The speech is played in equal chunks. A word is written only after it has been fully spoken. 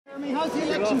How's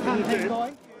the election campaign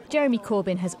going? Jeremy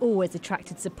Corbyn has always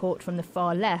attracted support from the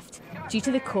far left due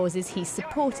to the causes he's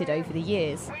supported over the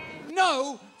years.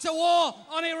 No to war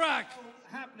on Iraq!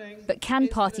 But can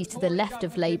parties to the left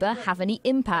of Labour have any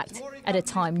impact at a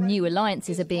time new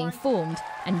alliances are being formed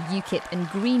and UKIP and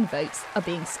Green votes are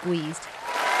being squeezed?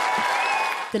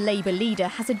 The Labour leader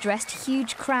has addressed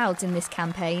huge crowds in this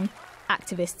campaign.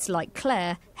 Activists like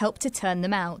Claire help to turn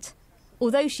them out,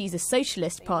 although she's a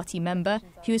Socialist Party member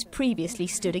who has previously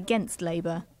stood against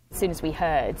Labour. As soon as we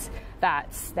heard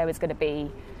that there was going to be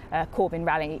a Corbyn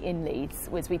rally in Leeds,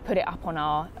 we put it up on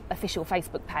our official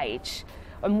Facebook page.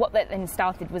 And what that then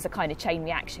started was a kind of chain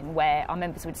reaction where our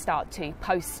members would start to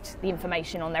post the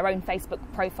information on their own Facebook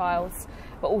profiles,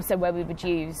 but also where we would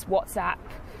use WhatsApp,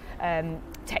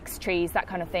 text trees, that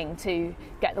kind of thing, to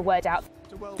get the word out.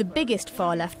 The biggest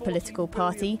far-left political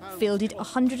party fielded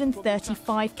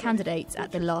 135 candidates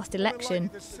at the last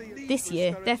election. This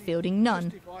year, they're fielding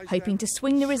none, hoping to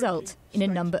swing the result in a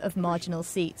number of marginal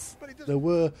seats. There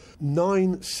were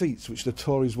 9 seats which the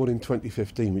Tories won in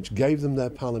 2015, which gave them their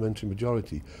parliamentary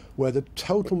majority, where the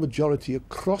total majority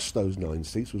across those 9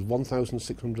 seats was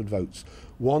 1,600 votes.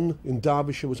 One in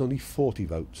Derbyshire was only 40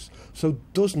 votes. So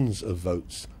dozens of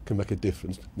votes can make a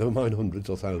difference, never mind hundreds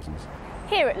or thousands.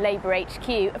 Here at Labour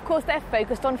HQ, of course, they're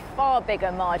focused on far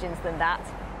bigger margins than that.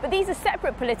 But these are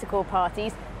separate political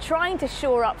parties trying to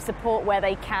shore up support where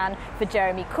they can for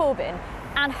Jeremy Corbyn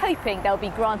and hoping they'll be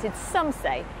granted some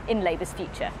say in Labour's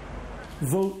future.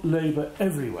 Vote Labour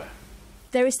everywhere.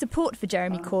 There is support for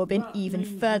Jeremy Corbyn even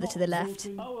further to the left.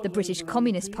 The British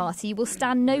Communist Party will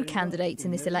stand no candidates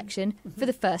in this election for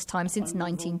the first time since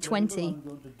 1920.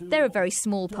 They're a very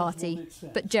small party,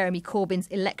 but Jeremy Corbyn's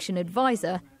election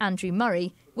advisor, Andrew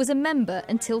Murray, was a member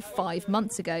until 5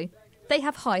 months ago. They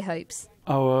have high hopes.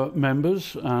 Our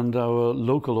members and our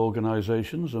local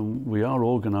organisations, and we are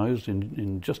organised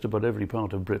in just about every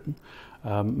part of Britain,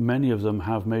 many of them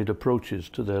have made approaches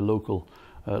to their local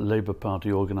Labour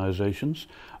Party organisations.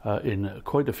 In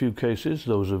quite a few cases,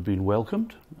 those have been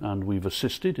welcomed, and we've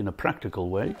assisted in a practical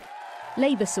way.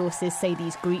 Labour sources say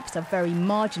these groups are very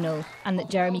marginal and that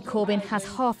Jeremy Corbyn has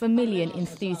 500,000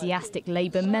 enthusiastic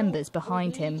Labour members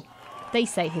behind him. They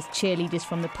say his cheerleaders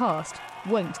from the past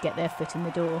won't get their foot in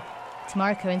the door.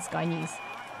 Tamara Cohen, Sky News.